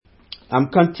I'm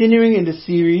continuing in the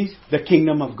series, The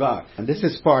Kingdom of God. And this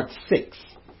is part 6.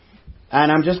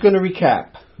 And I'm just going to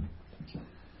recap.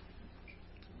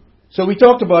 So we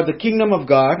talked about the kingdom of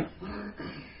God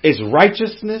is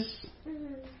righteousness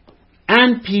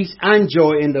and peace and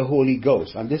joy in the Holy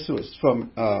Ghost. And this was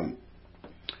from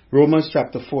Romans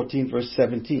chapter 14, verse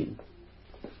 17.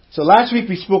 So last week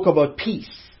we spoke about peace.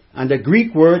 And the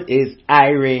Greek word is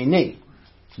eirene,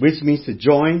 which means to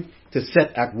join, to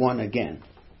set at one again.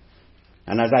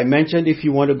 And as I mentioned, if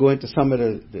you want to go into some of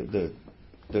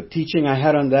the teaching I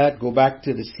had on that, go back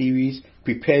to the series,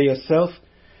 Prepare Yourself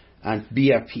and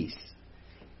Be at Peace.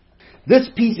 This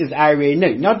peace is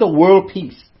eirene, not the world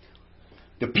peace.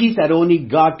 The peace that only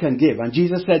God can give. And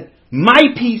Jesus said, my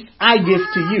peace I give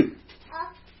to you.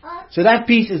 So that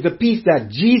peace is the peace that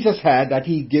Jesus had that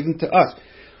He's given to us.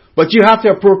 But you have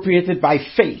to appropriate it by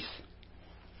faith.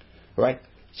 Right?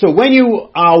 So when you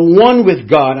are one with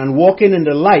God and walking in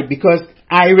the light, because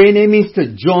eirene means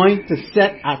to join, to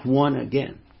set at one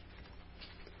again.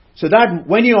 So that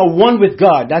when you are one with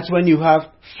God, that's when you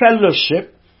have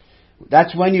fellowship.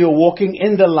 That's when you're walking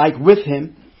in the light with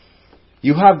Him.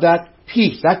 You have that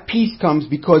peace. That peace comes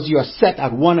because you are set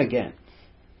at one again.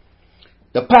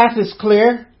 The path is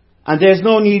clear and there's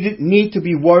no need to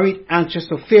be worried, anxious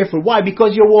or fearful. Why?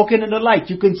 Because you're walking in the light.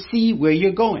 You can see where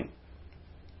you're going.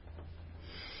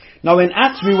 Now in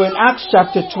Acts, we were in Acts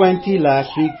chapter 20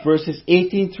 last week, verses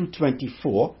 18 through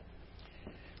 24,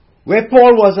 where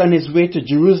Paul was on his way to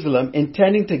Jerusalem,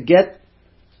 intending to get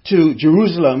to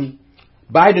Jerusalem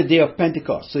by the day of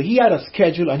Pentecost. So he had a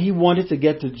schedule and he wanted to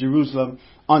get to Jerusalem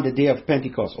on the day of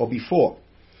Pentecost or before.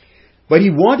 But he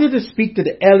wanted to speak to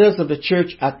the elders of the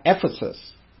church at Ephesus.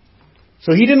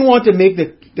 So he didn't want to make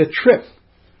the trip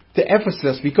to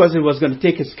Ephesus because it was going to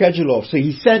take his schedule off. So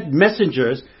he sent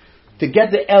messengers to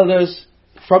get the elders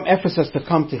from Ephesus to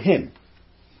come to him.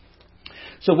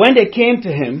 So when they came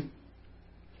to him,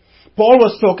 Paul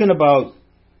was talking about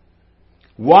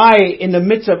why in the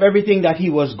midst of everything that he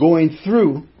was going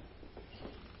through,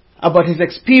 about his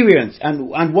experience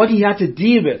and what he had to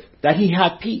deal with, that he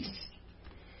had peace.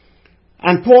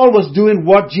 And Paul was doing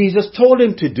what Jesus told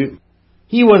him to do.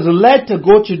 He was led to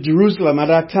go to Jerusalem at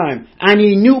that time. And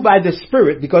he knew by the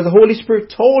Spirit, because the Holy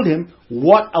Spirit told him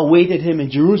what awaited him in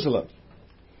Jerusalem.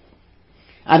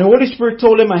 And the Holy Spirit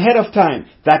told him ahead of time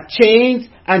that chains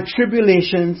and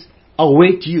tribulations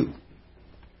await you.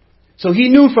 So he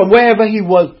knew from wherever he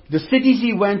was, the cities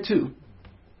he went to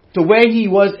where he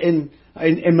was in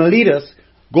Miletus,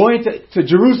 going to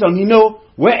Jerusalem, he knew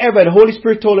wherever the Holy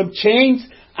Spirit told him, chains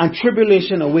and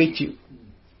tribulation await you.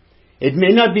 It may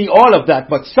not be all of that,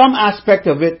 but some aspect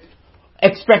of it,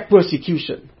 expect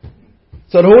persecution.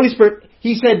 So the Holy Spirit,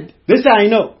 He said, this I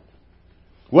know.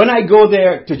 When I go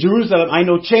there to Jerusalem, I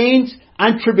know chains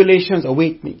and tribulations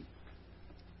await me.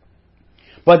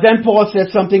 But then Paul said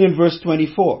something in verse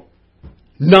 24.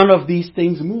 None of these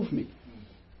things move me.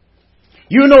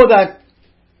 You know that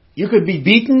you could be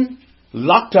beaten,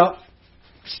 locked up,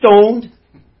 stoned,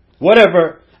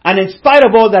 whatever, and in spite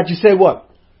of all that you say what?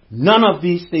 None of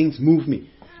these things move me.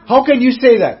 How can you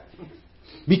say that?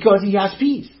 Because he has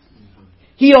peace.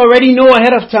 He already knows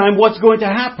ahead of time what's going to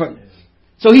happen.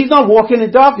 So he's not walking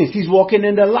in darkness. He's walking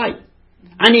in the light.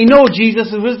 And he knows Jesus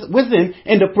is with him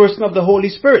in the person of the Holy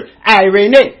Spirit.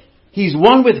 Eirene. He's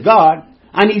one with God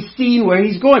and he's seeing where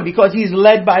he's going because he's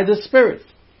led by the Spirit.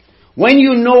 When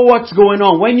you know what's going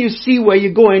on, when you see where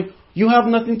you're going, you have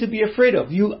nothing to be afraid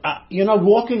of. You're not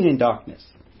walking in darkness.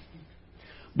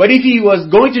 But if he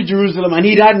was going to Jerusalem and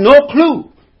he had no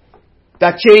clue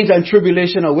that change and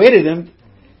tribulation awaited him,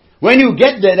 when you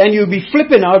get there, then you'll be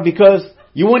flipping out because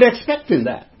you weren't expecting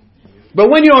that. But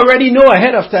when you already know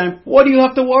ahead of time, what do you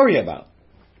have to worry about?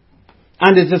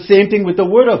 And it's the same thing with the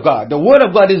Word of God. The Word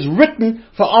of God is written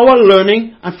for our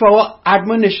learning and for our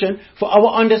admonition, for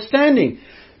our understanding.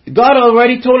 God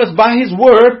already told us by His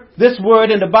Word, this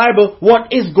Word in the Bible,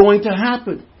 what is going to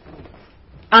happen.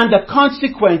 And the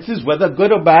consequences, whether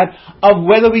good or bad, of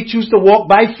whether we choose to walk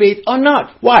by faith or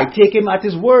not. Why? Take Him at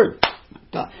His word.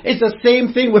 It's the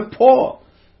same thing with Paul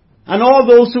and all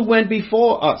those who went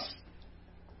before us.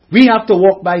 We have to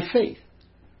walk by faith.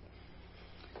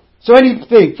 So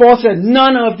anything, Paul said,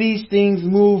 none of these things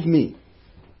move me.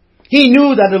 He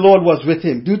knew that the Lord was with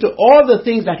him due to all the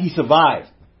things that he survived.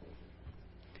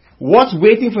 What's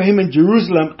waiting for him in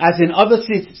Jerusalem, as in other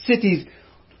cities,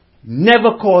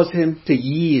 never caused him to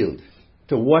yield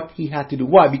to what he had to do.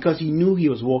 Why? Because he knew he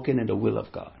was walking in the will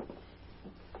of God.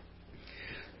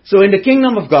 So in the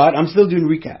kingdom of God, I'm still doing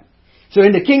recap. So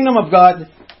in the kingdom of God,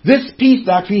 this peace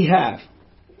that we have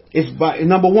is by,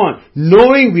 number one,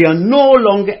 knowing we are no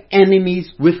longer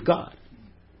enemies with God.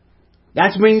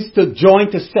 That means to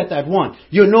join, to set at one.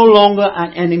 You're no longer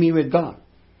an enemy with God.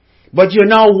 But you're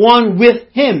now one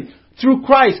with Him through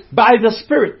Christ by the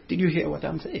Spirit. Did you hear what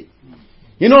I'm saying?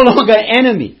 You're no longer an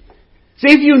enemy. So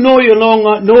if you know you're no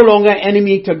longer an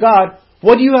enemy to God,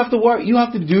 what do you have to worry? You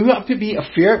have to be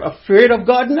afraid of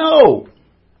God? No.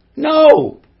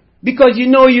 No. Because you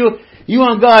know you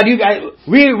and God,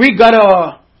 we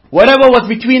got whatever was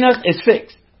between us is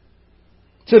fixed.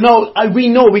 So now we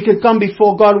know we can come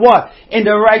before God what? In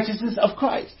the righteousness of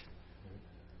Christ.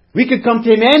 We can come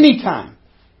to Him anytime.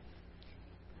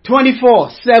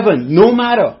 24/7, no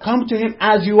matter. Come to Him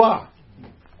as you are.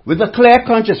 With a clear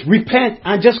conscience, repent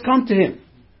and just come to Him.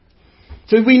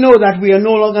 So we know that we are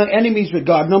no longer enemies with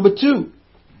God. Number 2,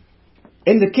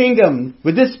 in the kingdom,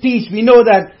 with this peace, we know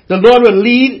that the Lord will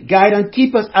lead, guide, and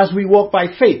keep us as we walk by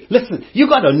faith. Listen, you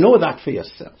got to know that for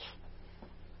yourself.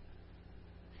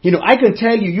 You know, I can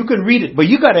tell you, you can read it, but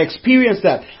you got to experience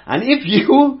that. And if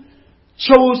you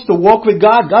chose to walk with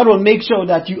God, God will make sure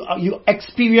that you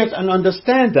experience and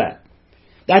understand that.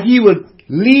 That He will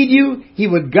lead you, He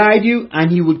will guide you,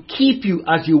 and He will keep you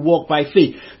as you walk by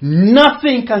faith.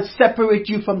 Nothing can separate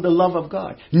you from the love of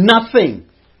God. Nothing.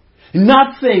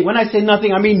 Nothing. When I say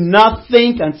nothing, I mean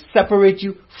nothing can separate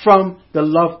you from the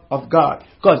love of God.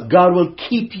 Because God will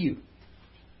keep you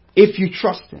if you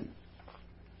trust Him.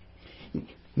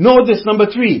 Know this, number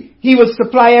 3. He will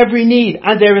supply every need,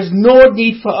 and there is no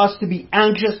need for us to be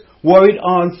anxious, worried,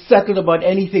 or unsettled about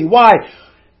anything. Why?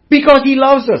 Because He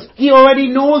loves us. He already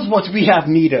knows what we have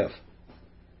need of.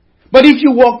 But if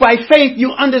you walk by faith,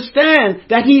 you understand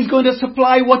that He's going to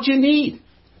supply what you need.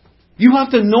 You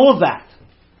have to know that.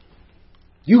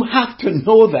 You have to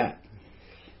know that.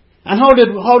 And how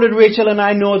did Rachel and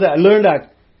I know that, learn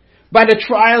that? By the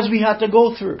trials we had to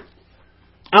go through.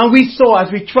 And we saw,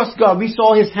 as we trust God, we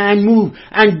saw His hand move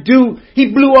and do.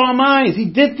 He blew our minds. He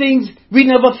did things we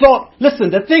never thought. Listen,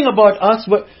 the thing about us,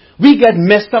 we get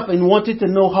messed up and wanted to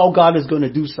know how God is going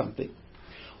to do something.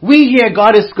 We hear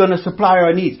God is going to supply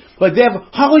our needs. But therefore,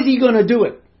 how is He going to do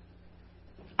it?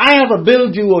 I have a bill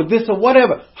due or this or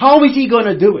whatever. How is He going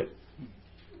to do it?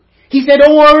 He said,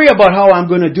 don't worry about how I'm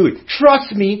going to do it.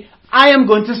 Trust me, I am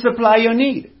going to supply your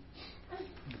need.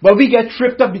 But we get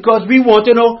tripped up because we want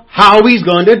to know how He's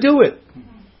going to do it.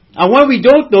 And when we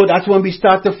don't know, that's when we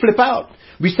start to flip out.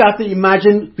 We start to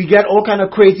imagine, we get all kind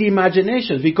of crazy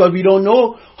imaginations because we don't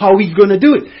know how He's going to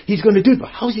do it. He's going to do it, but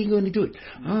how is He going to do it?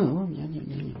 Oh,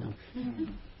 no.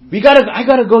 I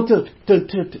gotta go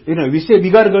we say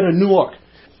we gotta go to Newark.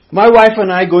 My wife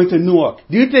and I going to Newark.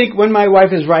 Do you think when my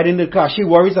wife is riding the car, she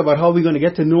worries about how we're going to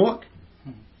get to Newark?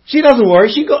 She doesn't worry.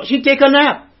 She take a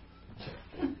nap.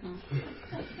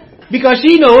 Because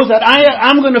she knows that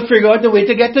I'm going to figure out the way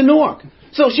to get to Newark.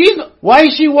 So why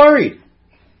is she worried?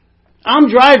 I'm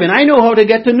driving. I know how to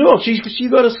get to Newark. She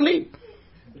go to sleep.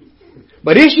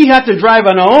 But if she had to drive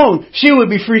on her own, she would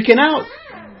be freaking out.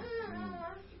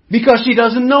 Because she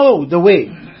doesn't know the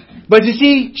way. But you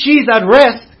see, she's at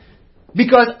rest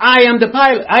because I am the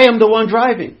pilot. I am the one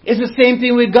driving. It's the same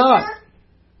thing with God.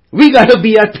 We got to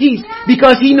be at peace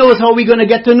because He knows how we're going to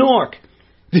get to Newark.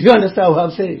 Do you understand what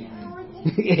I'm saying?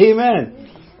 Amen.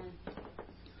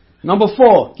 Number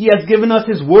 4, He has given us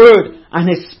His Word and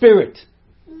His Spirit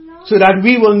so that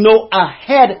we will know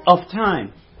ahead of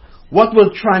time what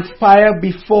will transpire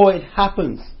before it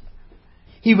happens.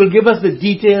 He will give us the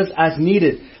details as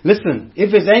needed. Listen,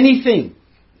 if there's anything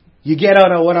you get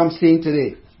out of what I'm saying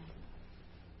today,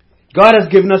 God has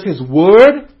given us His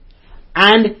Word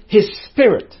and His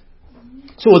Spirit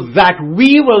so that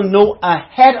we will know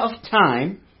ahead of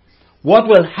time what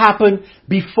will happen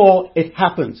before it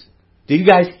happens. Do you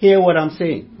guys hear what I'm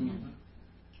saying?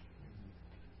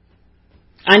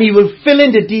 And He will fill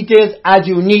in the details as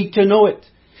you need to know it.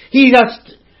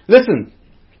 Listen,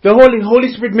 the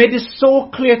Holy Spirit made this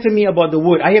so clear to me about the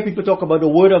Word. I hear people talk about the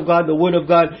Word of God, the Word of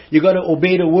God. You got to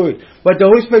obey the Word. But the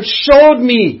Holy Spirit showed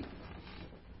me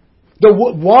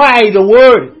why the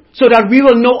Word, so that we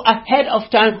will know ahead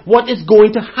of time what is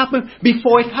going to happen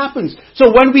before it happens. So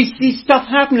when we see stuff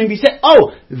happening, we say,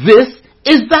 oh, this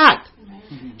is that.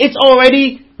 It's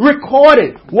already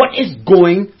recorded what is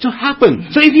going to happen.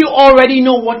 So if you already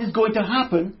know what is going to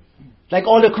happen, like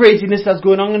all the craziness that's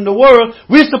going on in the world,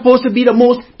 we're supposed to be the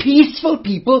most peaceful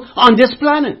people on this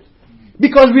planet.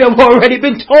 Because we have already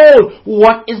been told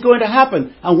what is going to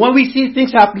happen. And when we see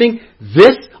things happening,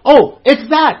 it's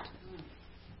that.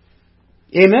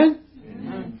 Amen?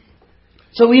 Amen?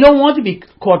 So we don't want to be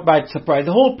caught by surprise.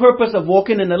 The whole purpose of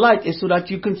walking in the light is so that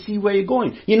you can see where you're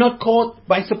going. You're not caught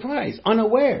by surprise,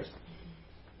 unawares.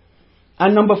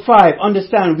 And number 5,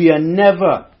 understand we are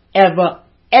never, ever,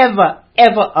 ever,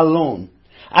 ever alone.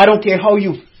 I don't care how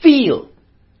you feel.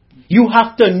 You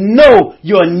have to know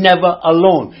you're never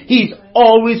alone. He's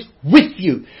always with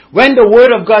you. When the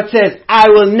Word of God says, I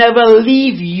will never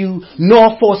leave you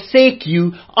nor forsake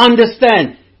you,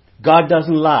 understand, God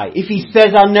doesn't lie. If He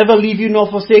says, I'll never leave you nor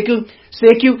forsake you,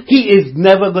 He is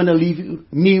never going to leave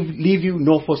you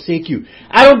nor forsake you.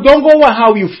 Don't go with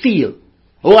how you feel.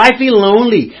 Oh, I feel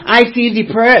lonely. I feel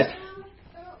depressed.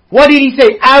 What did He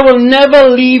say? I will never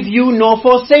leave you nor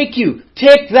forsake you.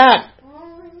 Take that.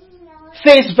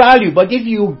 Face value. But if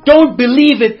you don't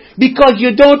believe it because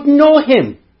you don't know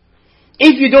Him,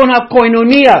 if you don't have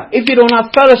koinonia, if you don't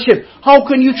have fellowship, how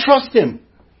can you trust Him?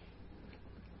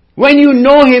 When you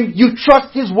know Him, you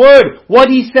trust His word. What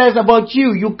He says about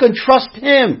you, you can trust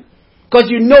Him. Because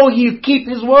you know He'll keep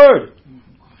His word.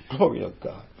 Glory to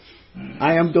God.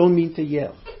 Don't mean to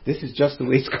yell. This is just the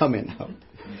way it's coming out.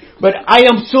 But I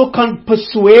am so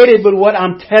persuaded with what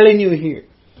I'm telling you here.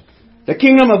 The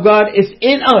kingdom of God is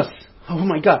in us. Oh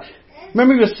my God.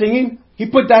 Remember we were singing? He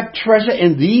put that treasure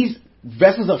in these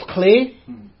vessels of clay.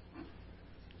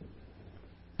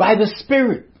 By the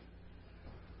Spirit.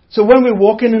 So when we're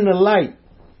walking in the light,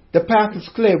 the path is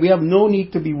clear. We have no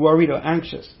need to be worried or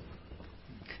anxious.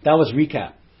 That was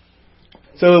recap.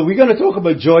 So we're going to talk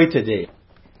about joy today.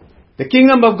 The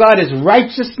kingdom of God is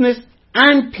righteousness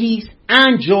and peace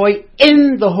and joy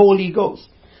in the Holy Ghost.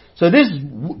 So this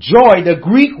joy, the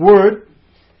Greek word,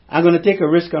 I'm going to take a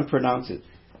risk and pronounce it,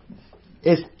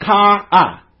 is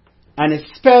kara. And it's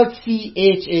spelled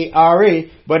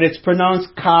C-H-A-R-A, but it's pronounced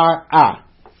kara.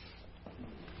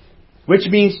 Which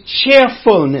means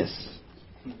cheerfulness,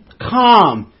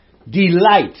 calm,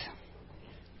 delight.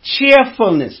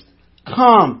 Cheerfulness,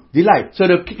 calm, delight. So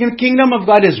the kingdom of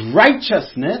God is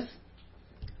righteousness.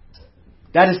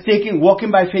 That is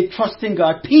walking by faith, trusting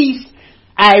God. Peace,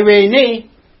 irene,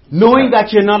 knowing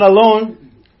that you're not alone.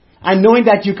 And knowing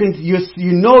that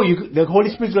the Holy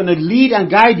Spirit is going to lead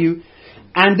and guide you.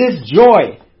 And this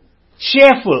joy,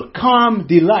 cheerful, calm,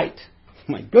 delight.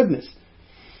 My goodness.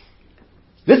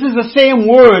 This is the same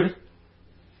word,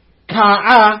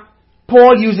 ka'a,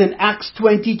 Paul used in Acts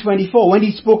 20:24 when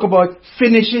he spoke about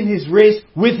finishing his race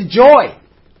with joy.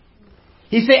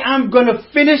 He said, I'm going to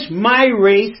finish my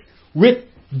race with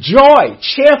joy,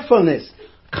 cheerfulness,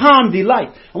 calm,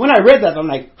 delight. And when I read that, I'm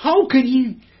like, how could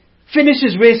he finish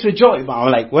his race with joy? But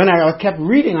I'm like, when I kept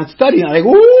reading and studying, I'm like,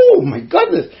 oh my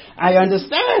goodness, I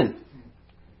understand.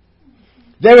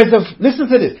 Listen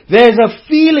to this, there is a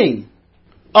feeling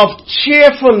of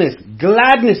cheerfulness,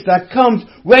 gladness that comes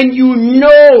when you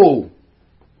know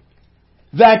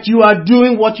that you are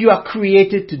doing what you are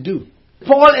created to do.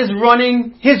 Paul is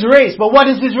running his race, but what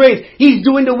is his race? He's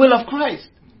doing the will of Christ.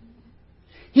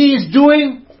 He is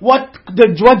doing what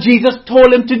Jesus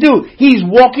told him to do. He's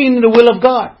walking in the will of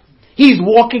God. He's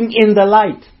walking in the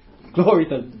light. Glory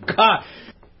to God.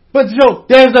 But so,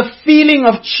 there's a feeling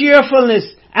of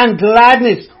cheerfulness and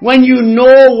gladness when you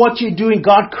know what you're doing,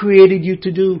 God created you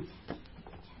to do.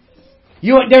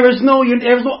 There is no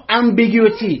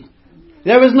ambiguity.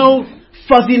 There is no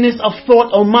fuzziness of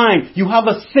thought or mind. You have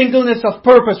a singleness of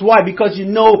purpose. Why? Because you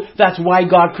know that's why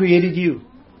God created you.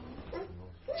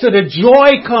 So the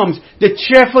joy comes, the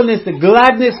cheerfulness, the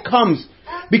gladness comes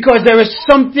because there is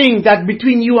something that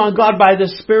between you and God by the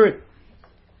Spirit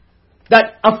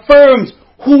that affirms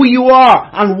who you are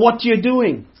and what you're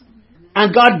doing.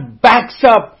 And God backs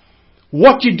up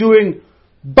what you're doing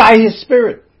by His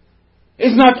Spirit.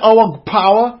 It's not our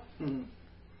power.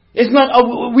 It's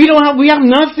not we have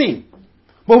nothing.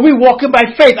 But we're walking by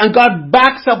faith and God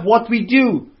backs up what we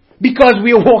do because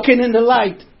we are walking in the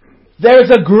light. There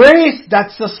is a grace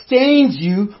that sustains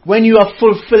you when you are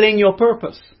fulfilling your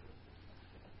purpose.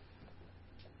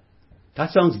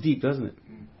 That sounds deep, doesn't it?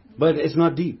 But it's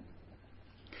not deep.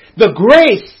 The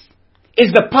grace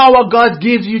is the power God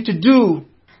gives you to do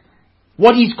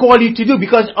what He's called you to do.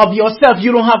 Because of yourself,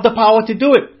 you don't have the power to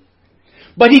do it.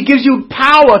 But He gives you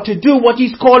power to do what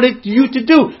He's called you to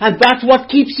do. And that's what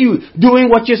keeps you doing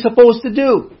what you're supposed to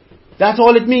do. That's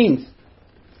all it means.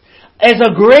 It's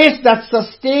a grace that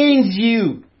sustains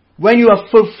you when you are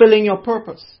fulfilling your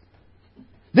purpose.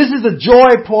 This is the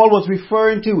joy Paul was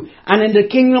referring to. And in the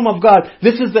kingdom of God,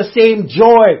 this is the same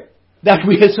joy that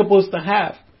we are supposed to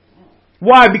have.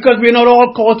 Why? Because we're not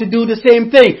all called to do the same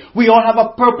thing. We all have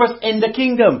a purpose in the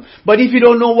kingdom. But if you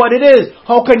don't know what it is,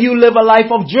 how can you live a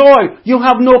life of joy? You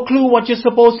have no clue what you're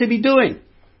supposed to be doing.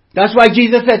 That's why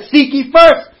Jesus said, seek ye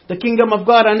first the kingdom of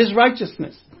God and His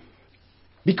righteousness.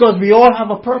 Because we all have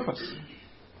a purpose.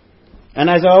 And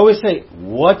as I always say,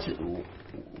 what's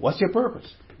your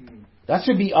purpose? That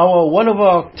should be one of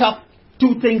our top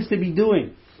 2 things to be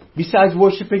doing besides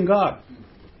worshiping God.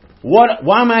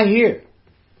 Why am I here?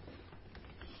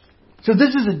 So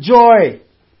this is a joy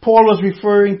Paul was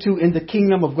referring to in the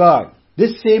kingdom of God.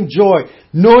 This same joy,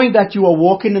 knowing that you are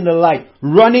walking in the light,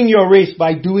 running your race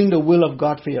by doing the will of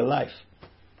God for your life.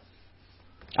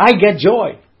 I get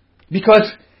joy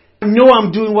because I know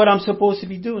I'm doing what I'm supposed to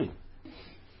be doing.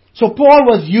 So Paul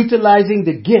was utilizing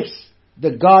the gifts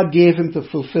that God gave him to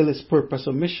fulfill his purpose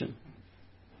or mission.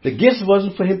 The gifts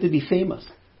wasn't for him to be famous.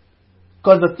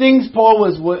 Because the things Paul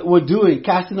were doing,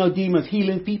 casting out demons,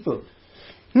 healing people.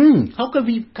 How can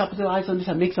we capitalize on this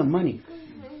and make some money?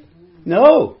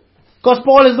 No. Because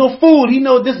Paul is no fool. He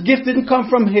knows this gift didn't come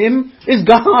from him. It's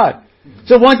God.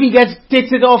 So once he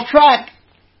takes it off track,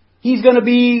 he's going to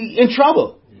be in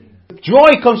trouble.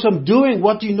 Joy comes from doing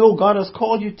what you know God has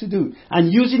called you to do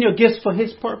and using your gifts for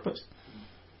His purpose.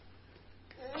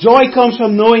 Joy comes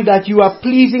from knowing that you are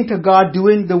pleasing to God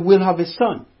doing the will of His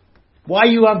Son. Why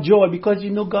you have joy? Because you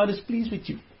know God is pleased with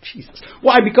you. Jesus.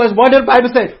 Why? Because what the Bible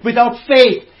says, without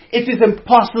faith, it is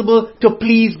impossible to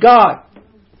please God.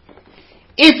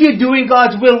 If you're doing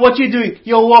God's will, what you're doing?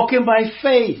 You're walking by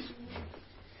faith.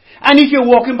 And if you're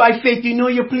walking by faith, you know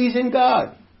you're pleasing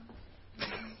God.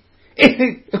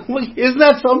 Isn't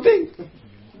that something?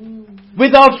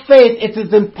 Without faith, it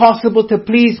is impossible to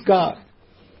please God.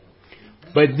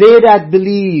 But they that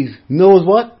believe knows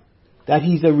what? That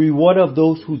He's a rewarder of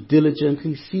those who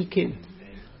diligently seek Him.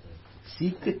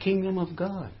 Seek the kingdom of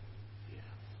God.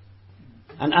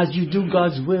 And as you do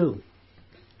God's will,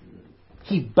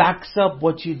 He backs up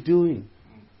what you're doing.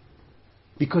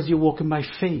 Because you're walking by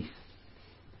faith.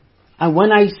 And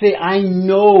when I say, I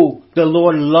know the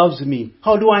Lord loves me,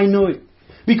 how do I know it?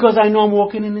 Because I know I'm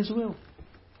walking in His will.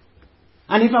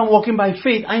 And if I'm walking by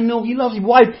faith, I know He loves me.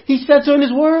 Why? He said so in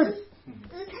His Word.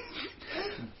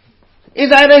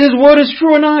 It's either His Word is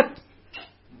true or not.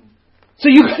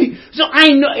 So I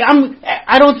know,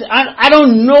 I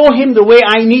don't know Him the way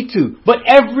I need to. But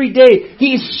every day,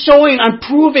 He is showing and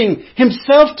proving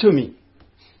Himself to me.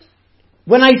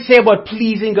 When I say about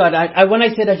pleasing God, when I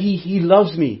say that He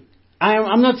loves me,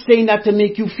 I'm not saying that to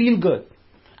make you feel good.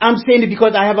 I'm saying it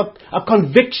because I have a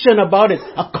conviction about it,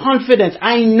 a confidence.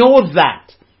 I know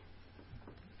that.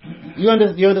 You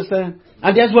understand?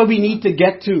 And that's what we need to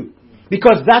get to.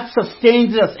 Because that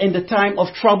sustains us in the time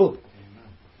of trouble.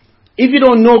 If you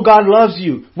don't know God loves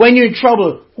you, when you're in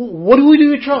trouble, who do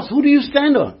you trust? Who do you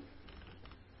stand on?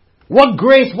 What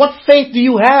grace, what faith do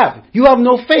you have? You have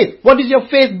no faith. What is your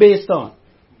faith based on?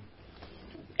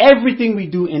 Everything we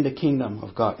do in the kingdom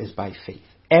of God is by faith.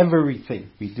 Everything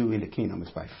we do in the kingdom is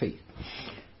by faith.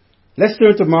 Let's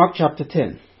turn to Mark chapter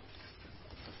 10.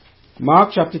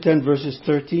 Mark chapter 10 verses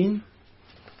 13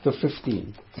 to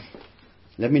 15.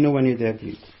 Let me know when you're there,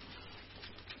 please.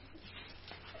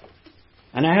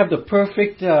 And I have the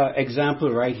perfect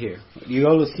example right here. You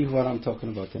all will see what I'm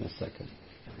talking about in a second.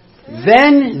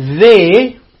 Then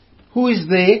they, who is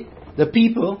they? The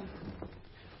people,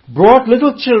 brought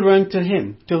little children to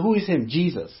Him. To who is Him?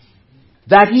 Jesus.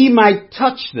 That He might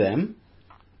touch them.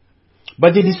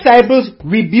 But the disciples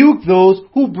rebuked those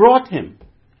who brought Him.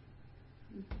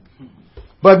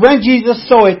 But when Jesus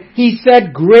saw it, He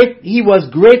was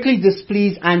greatly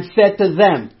displeased and said to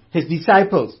them, His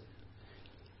disciples,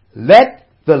 let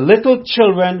the little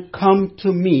children come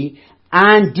to me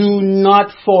and do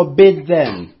not forbid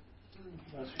them.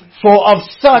 For of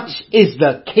such is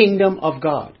the kingdom of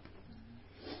God.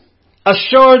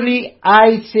 Assuredly,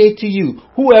 I say to you,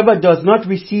 whoever does not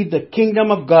receive the kingdom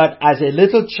of God as a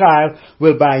little child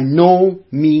will by no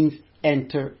means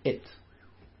enter it.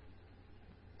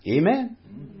 Amen.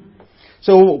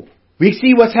 So, we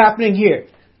see what's happening here.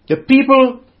 The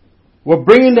people were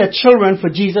bringing their children for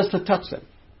Jesus to touch them,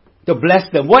 to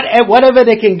bless them, whatever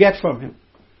they can get from Him.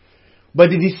 But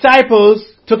the disciples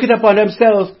took it upon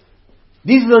themselves.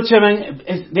 These little children,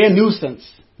 they're a nuisance.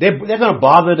 They're going to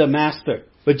bother the Master.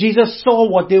 But Jesus saw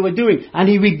what they were doing and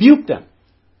He rebuked them.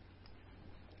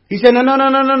 He said,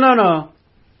 no.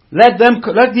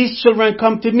 Let these children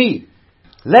come to me.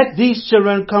 Let these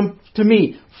children come to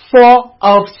me. For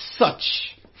of such.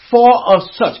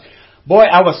 Boy,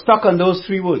 I was stuck on those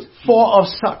three words. For of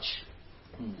such.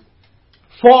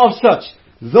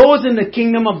 Those in the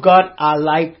kingdom of God are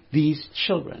like these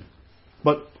children.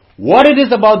 But what it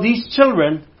is about these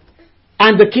children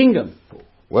and the kingdom?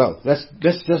 Well, let's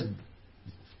just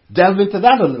delve into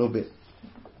that a little bit.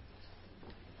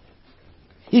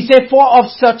 He said, for of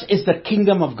such is the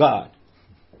kingdom of God.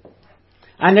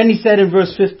 And then He said in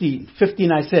verse 15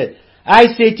 I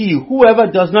say to you, whoever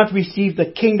does not receive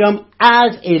the kingdom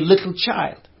as a little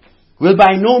child will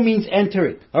by no means enter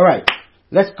it. Alright,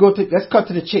 let's cut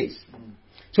to the chase.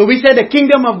 So we said the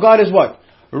kingdom of God is what?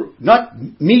 not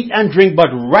meat and drink, but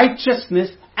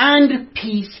righteousness and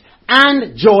peace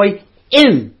and joy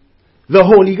in the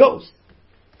Holy Ghost.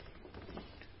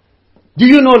 Do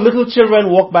you know little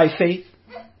children walk by faith?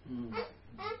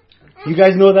 You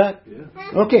guys know that?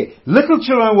 Yeah. Okay. Little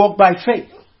children walk by faith.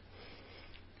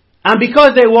 And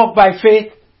because they walk by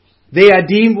faith, they are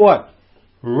deemed what?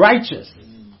 Righteous.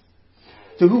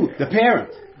 To who? The parent.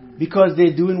 Because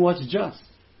they're doing what's just.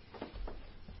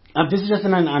 And this is just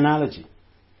an analogy.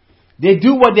 They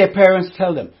do what their parents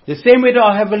tell them. The same way to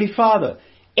our Heavenly Father.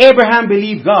 Abraham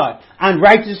believed God and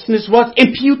righteousness was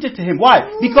imputed to him.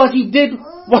 Why? Because he did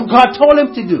what God told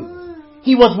him to do.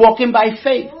 He was walking by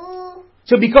faith.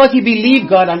 So because he believed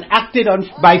God and acted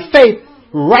by faith,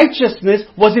 righteousness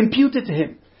was imputed to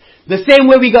him. The same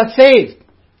way we got saved.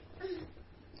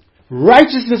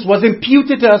 Righteousness was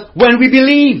imputed to us when we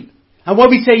believed. And when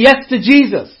we say yes to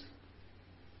Jesus.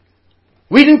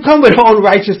 We didn't come with our own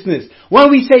righteousness. When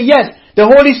we say yes, the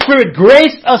Holy Spirit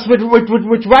graced us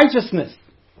with righteousness.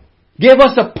 Gave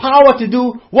us the power to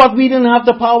do what we didn't have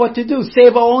the power to do.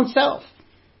 Save our own self.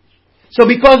 So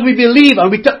because we believe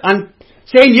and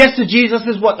saying yes to Jesus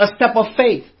is what? A step of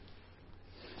faith.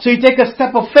 So you take a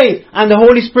step of faith and the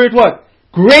Holy Spirit what?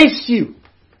 Grace you.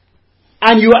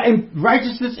 And your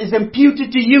righteousness is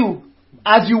imputed to you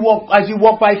as you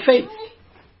walk by faith.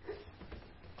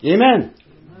 Amen.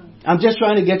 I'm just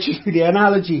trying to get you to the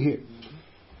analogy here.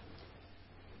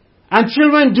 And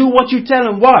children do what you tell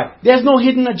them. Why? There's no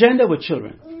hidden agenda with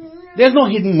children. There's no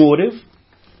hidden motive.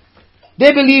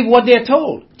 They believe what they're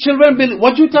told.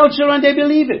 What you tell children, they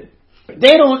believe it.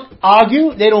 They don't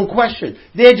argue. They don't question.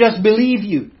 They just believe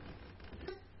you.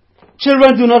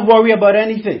 Children do not worry about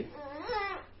anything.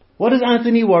 What does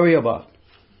Anthony worry about?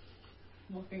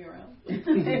 Walking around.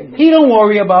 He don't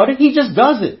worry about it. He just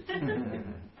does it.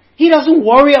 He doesn't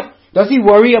worry. Does he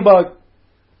worry about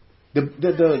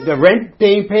the rent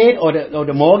being paid or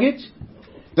the mortgage?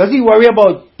 Does he worry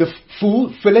about the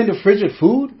food, filling the fridge with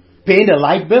food, paying the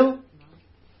light bill?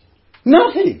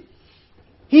 Nothing.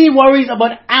 He worries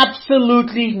about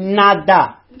absolutely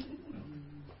nada.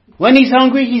 When he's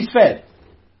hungry, he's fed.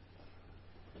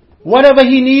 Whatever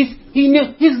he needs,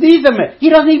 his needs are met. He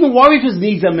doesn't even worry if his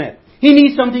needs are met. He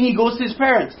needs something, he goes to his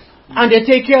parents, and they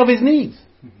take care of his needs.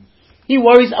 He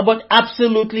worries about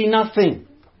absolutely nothing.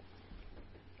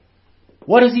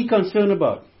 What is he concerned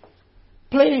about?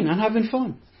 Playing and having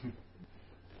fun.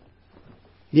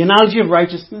 The analogy of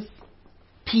righteousness,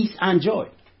 peace and joy.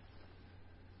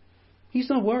 He's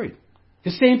not worried.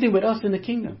 The same thing with us in the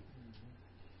kingdom.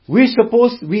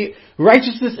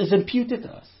 Righteousness is imputed to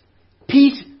us.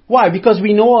 Peace, why? Because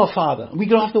we know our Father. We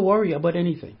don't have to worry about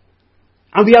anything.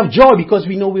 And we have joy because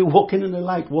we know we're walking in the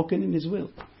light, walking in His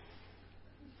will.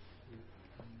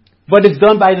 But it's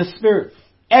done by the Spirit.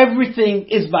 Everything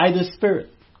is by the Spirit.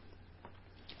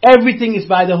 Everything is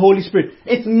by the Holy Spirit.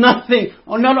 It's nothing,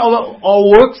 or none of our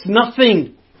works,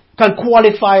 nothing can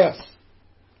qualify us.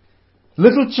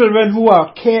 Little children who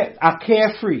are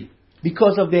carefree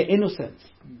because of their innocence.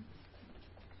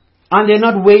 And they're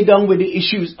not weighed down with the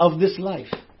issues of this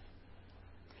life.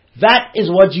 That is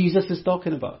what Jesus is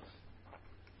talking about.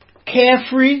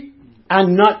 Carefree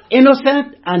and not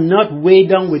innocent and not weighed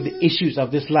down with the issues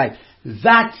of this life.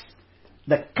 That's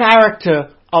the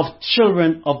character of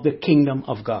children of the kingdom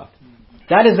of God.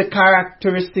 That is the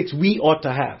characteristics we ought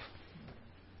to have.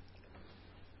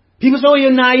 People say, oh,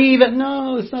 you're naive.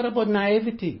 No, it's not about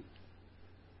naivety.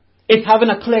 It's having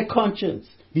a clear conscience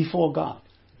before God.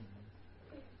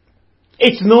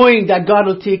 It's knowing that God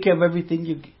will take care of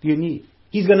everything you need.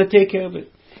 He's going to take care of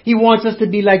it. He wants us to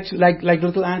be like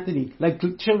little Anthony, like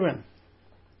children.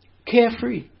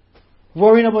 Carefree.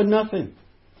 Worrying about nothing.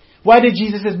 Why did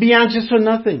Jesus say, be anxious for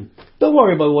nothing? Don't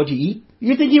worry about what you eat. Do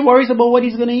you think He worries about what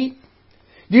He's going to eat?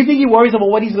 Do you think He worries about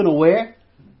what He's going to wear?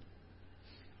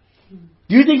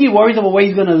 Do you think He worries about where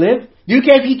He's going to live? Do you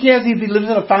care if He cares if He lives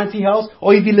in a fancy house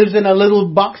or if He lives in a little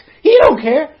box? He don't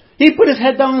care. He put His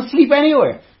head down and sleep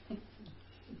anywhere.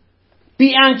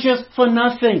 Be anxious for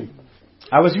nothing.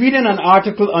 I was reading an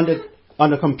article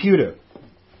on the computer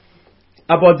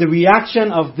about the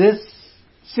reaction of this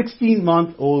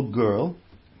 16-month-old girl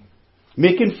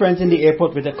making friends in the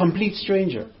airport with a complete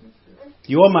stranger.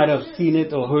 You all might have seen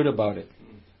it or heard about it.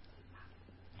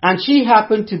 And she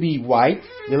happened to be white,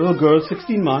 the little girl,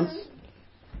 16 months,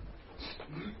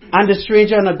 and the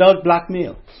stranger, an adult black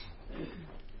male.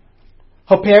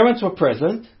 Her parents were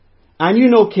present, and you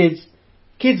know kids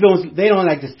don't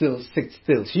like to sit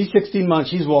still. She's 16 months,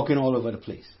 she's walking all over the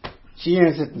place. She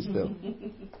ain't sitting still.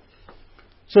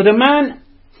 So the man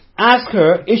asked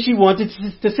her if she wanted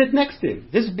to sit next to him.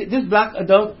 This black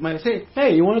adult might say,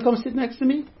 hey, you want to come sit next to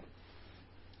me?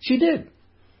 She did.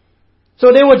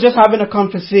 So they were just having a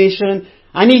conversation,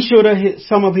 and he showed her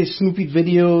some of his Snoopy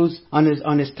videos on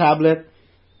his tablet.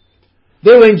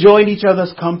 They were enjoying each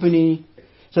other's company.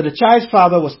 So the child's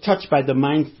father was touched by the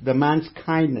man's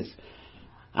kindness.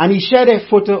 And he shared a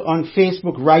photo on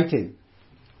Facebook writing.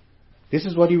 This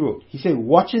is what he wrote. He said,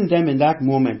 watching them in that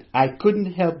moment, I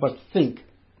couldn't help but think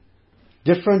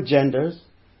different genders,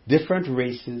 different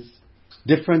races,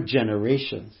 different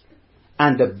generations,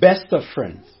 and the best of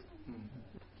friends.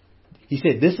 He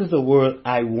said, this is the world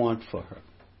I want for her.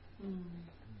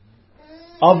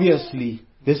 Obviously,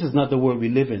 this is not the world we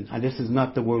live in, and this is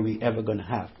not the world we're ever going to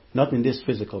have. Not in this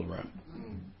physical realm.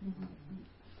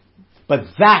 But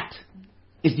that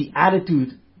is the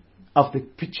attitude of the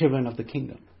children of the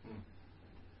kingdom.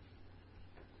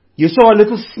 You saw a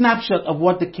little snapshot of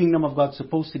what the kingdom of God is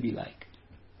supposed to be like.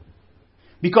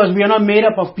 Because we are not made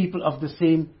up of people of the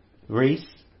same race.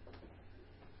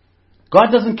 God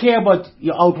doesn't care about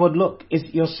your outward look.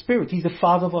 It's your spirit. He's the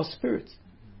father of our spirits.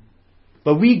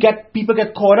 But people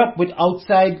get caught up with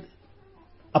outside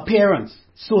appearance,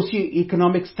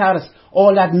 socioeconomic status,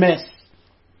 all that mess.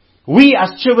 We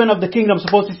as children of the kingdom are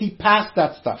supposed to see past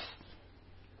that stuff.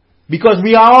 Because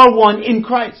we are all one in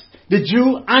Christ. The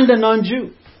Jew and the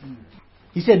non-Jew.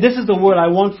 He said, this is the world I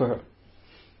want for her.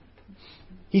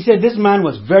 He said, this man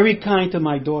was very kind to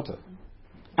my daughter.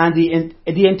 And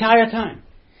the entire time.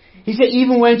 He said,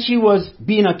 even when she was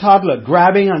being a toddler,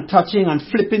 grabbing and touching and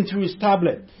flipping through his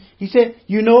tablet. He said,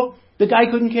 the guy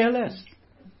couldn't care less.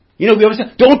 We always say,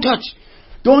 don't touch.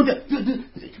 Don't.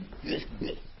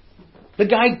 The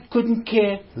guy couldn't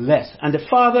care less. And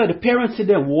the parents sit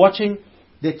there watching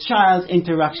the child's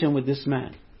interaction with this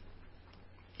man.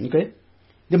 Okay?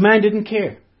 The man didn't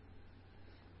care.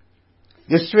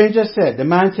 The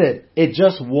man said, it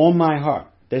just warmed my heart.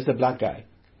 There's the black guy.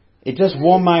 It just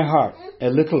warmed my heart a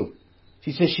little.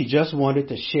 She said she just wanted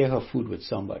to share her food with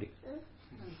somebody.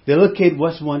 The little kid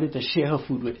just wanted to share her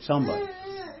food with somebody.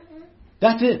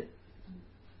 That's it.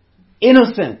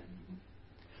 Innocent.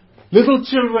 Little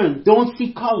children don't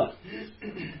see color.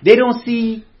 They don't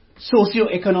see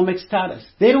socioeconomic status.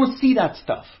 They don't see that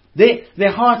stuff.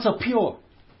 Their hearts are pure.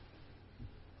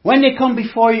 When they come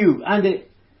before you and they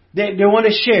want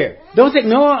to share, don't say,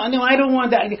 no, I don't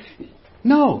want that.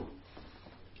 No.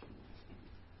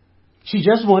 She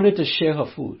just wanted to share her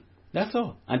food. That's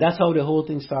all. And that's how the whole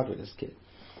thing started with this kid.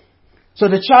 So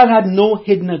the child had no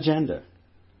hidden agenda.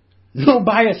 No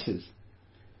biases.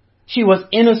 She was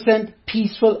innocent,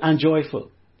 peaceful, and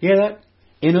joyful. Hear that?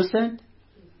 Innocent,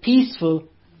 peaceful,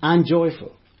 and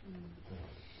joyful.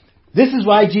 This is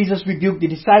why Jesus rebuked the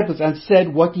disciples and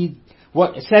said what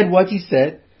he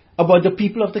said about the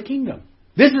people of the kingdom.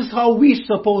 This is how we're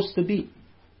supposed to be.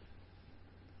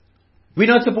 We're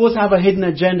not supposed to have a hidden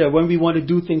agenda when we want to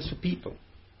do things for people.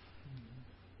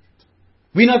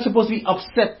 We're not supposed to be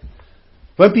upset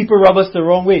when people rub us the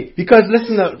wrong way. Because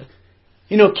listen,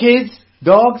 kids,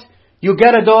 dogs, you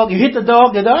get a dog, you hit the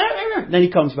dog, then he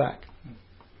comes back.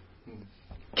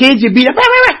 Kids, you beat up,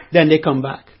 then they come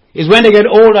back. It's when they get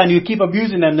older and you keep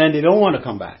abusing them, then they don't want to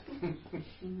come back.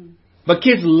 But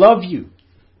kids love you.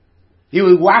 You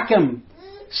will whack them,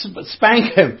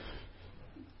 spank them.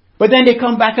 But then they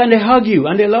come back and they hug you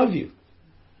and they love you.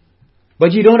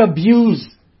 But you don't abuse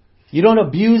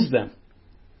them.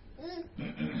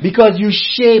 Because you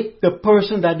shape the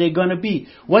person that they're going to be.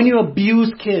 When you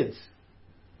abuse kids,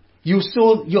 you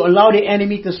allow the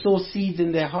enemy to sow seeds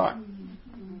in their heart.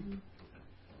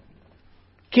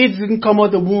 Kids didn't come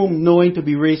out the womb knowing to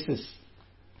be racist.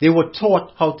 They were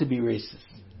taught how to be racist.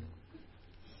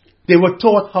 They were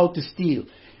taught how to steal.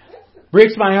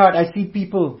 Breaks my heart. I see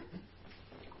people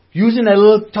using their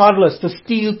little toddlers to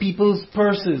steal people's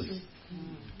purses.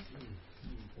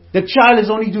 The child is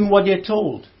only doing what they're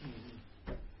told.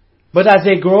 But as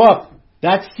they grow up,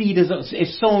 that seed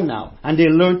is sown now. And they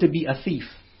learn to be a thief.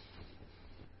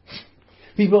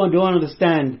 People don't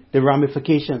understand the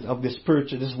ramifications of this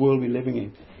world we're living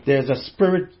in. There's a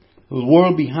spiritual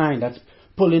world behind that's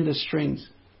pulling the strings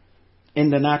in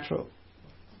the natural.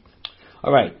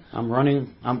 All right, I'm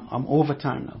over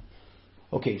time now.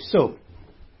 Okay, so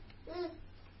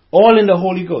all in the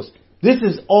Holy Ghost. This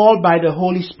is all by the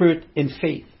Holy Spirit in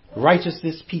faith.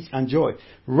 Righteousness, peace, and joy.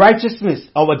 Righteousness,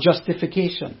 our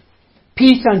justification.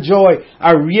 Peace and joy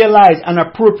are realized and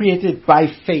appropriated by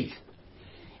faith.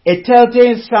 A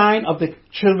telltale sign of the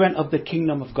children of the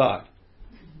kingdom of God.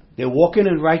 They're walking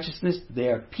in righteousness, they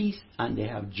have peace, and they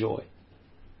have joy.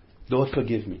 Lord,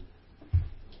 forgive me.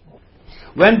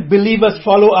 When believers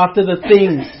follow after the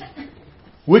things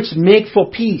which make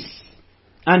for peace,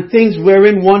 and things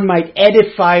wherein one might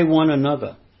edify one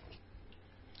another,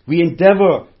 we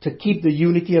endeavor to keep the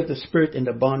unity of the Spirit in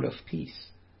the bond of peace,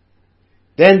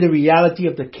 then the reality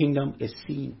of the kingdom is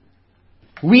seen.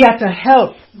 We are to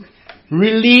help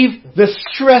relieve the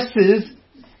stresses,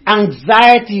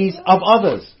 anxieties of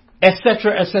others,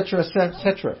 etc., etc.,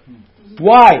 etc.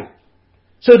 Why?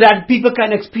 So that people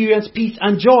can experience peace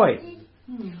and joy.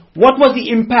 What was the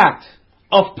impact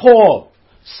of Paul,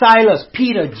 Silas,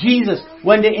 Peter, Jesus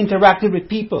when they interacted with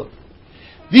people?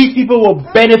 These people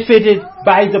were benefited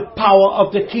by the power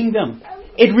of the kingdom.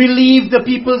 It relieved the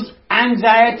people's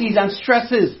anxieties and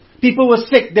stresses. People were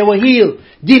sick, they were healed.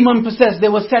 Demon possessed, they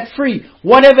were set free.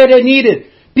 Whatever they needed.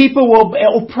 People were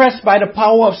oppressed by the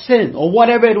power of sin, or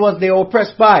whatever it was they were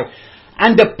oppressed by.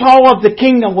 And the power of the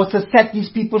kingdom was to set these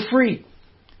people free.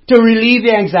 To relieve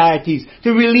their anxieties,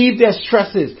 to relieve their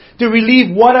stresses, to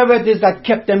relieve whatever it is that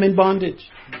kept them in bondage.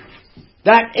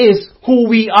 That is who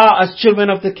we are as children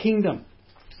of the kingdom.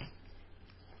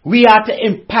 We are to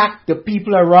impact the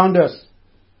people around us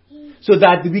so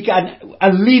that we can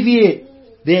alleviate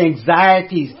their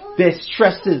anxieties, their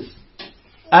stresses,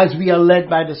 as we are led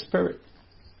by the Spirit.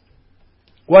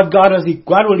 What God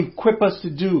will equip us to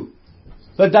do.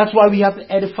 But that's why we have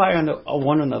to edify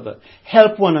one another,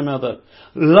 help one another,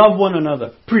 love one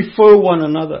another, prefer one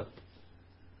another.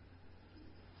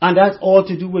 And that's all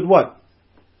to do with what?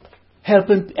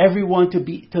 Helping everyone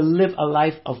to live a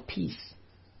life of peace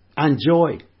and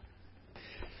joy.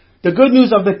 The good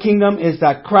news of the kingdom is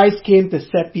that Christ came to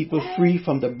set people free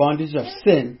from the bondage of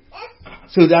sin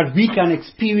so that we can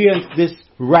experience this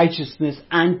righteousness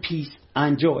and peace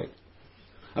and joy.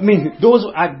 I mean, those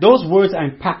words are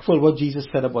impactful, what Jesus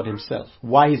said about himself,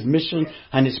 why his mission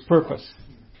and his purpose.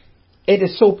 It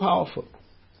is so powerful.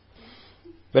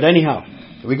 But anyhow,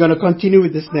 we're going to continue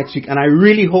with this next week, and I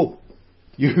really hope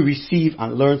you receive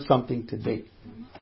and learn something today.